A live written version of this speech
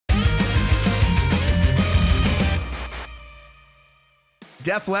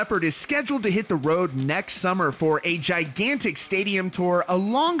Def Leppard is scheduled to hit the road next summer for a gigantic stadium tour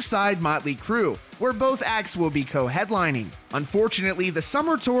alongside Motley Crue, where both acts will be co-headlining. Unfortunately, the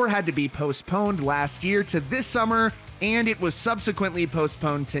summer tour had to be postponed last year to this summer, and it was subsequently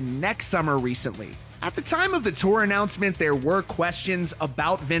postponed to next summer recently. At the time of the tour announcement, there were questions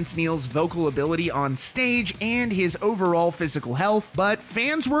about Vince Neil's vocal ability on stage and his overall physical health, but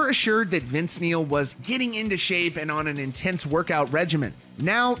fans were assured that Vince Neil was getting into shape and on an intense workout regimen.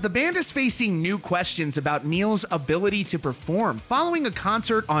 Now, the band is facing new questions about Neil's ability to perform following a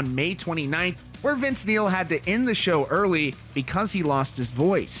concert on May 29th, where Vince Neil had to end the show early because he lost his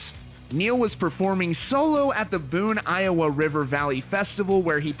voice. Neil was performing solo at the Boone, Iowa River Valley Festival,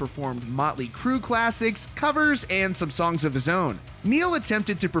 where he performed Motley Crue classics, covers, and some songs of his own. Neil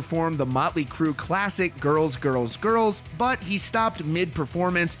attempted to perform the Motley Crue classic Girls, Girls, Girls, but he stopped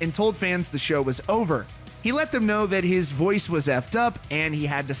mid-performance and told fans the show was over. He let them know that his voice was effed up and he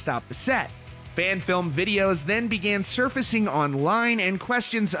had to stop the set. Fan film videos then began surfacing online, and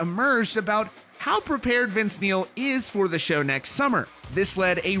questions emerged about how prepared Vince Neil is for the show next summer. This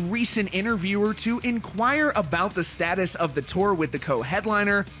led a recent interviewer to inquire about the status of the tour with the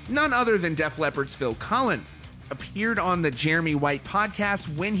co-headliner, none other than Def Leppard's Phil Collen. Appeared on the Jeremy White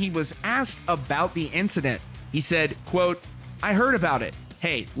podcast when he was asked about the incident. He said, quote, "I heard about it.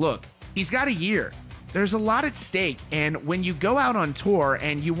 Hey, look, he's got a year. There's a lot at stake, and when you go out on tour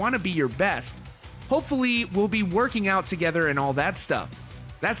and you want to be your best, hopefully we'll be working out together and all that stuff.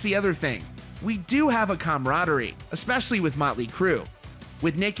 That's the other thing. We do have a camaraderie, especially with Motley Crue.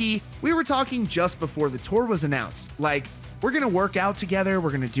 With Nikki, we were talking just before the tour was announced. Like, we're gonna work out together,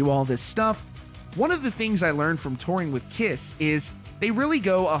 we're gonna do all this stuff. One of the things I learned from touring with Kiss is they really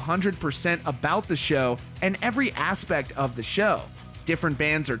go 100% about the show and every aspect of the show. Different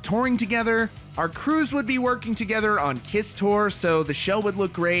bands are touring together, our crews would be working together on Kiss tour, so the show would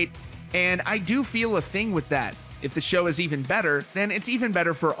look great, and I do feel a thing with that. If the show is even better, then it's even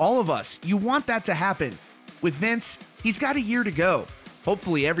better for all of us. You want that to happen. With Vince, he's got a year to go.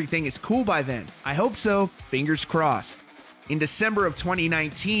 Hopefully everything is cool by then. I hope so. Fingers crossed." In December of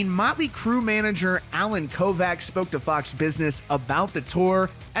 2019, Motley Crue manager Alan Kovac spoke to Fox Business about the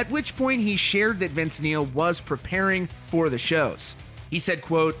tour, at which point he shared that Vince Neil was preparing for the shows. He said,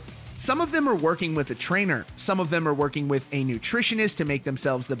 quote, "Some of them are working with a trainer. Some of them are working with a nutritionist to make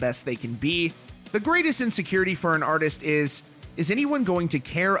themselves the best they can be. The greatest insecurity for an artist is anyone going to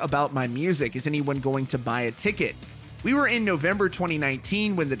care about my music? Is anyone going to buy a ticket? We were in November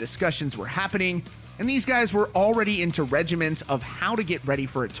 2019 when the discussions were happening, and these guys were already into regimens of how to get ready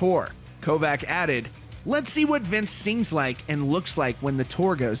for a tour." Kovac added, "Let's see what Vince sings like and looks like when the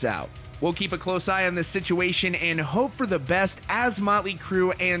tour goes out." We'll keep a close eye on this situation and hope for the best as Motley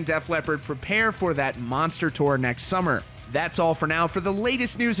Crue and Def Leppard prepare for that monster tour next summer. That's all for now. For the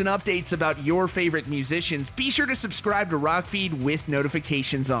latest news and updates about your favorite musicians, be sure to subscribe to Rockfeed with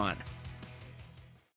notifications on.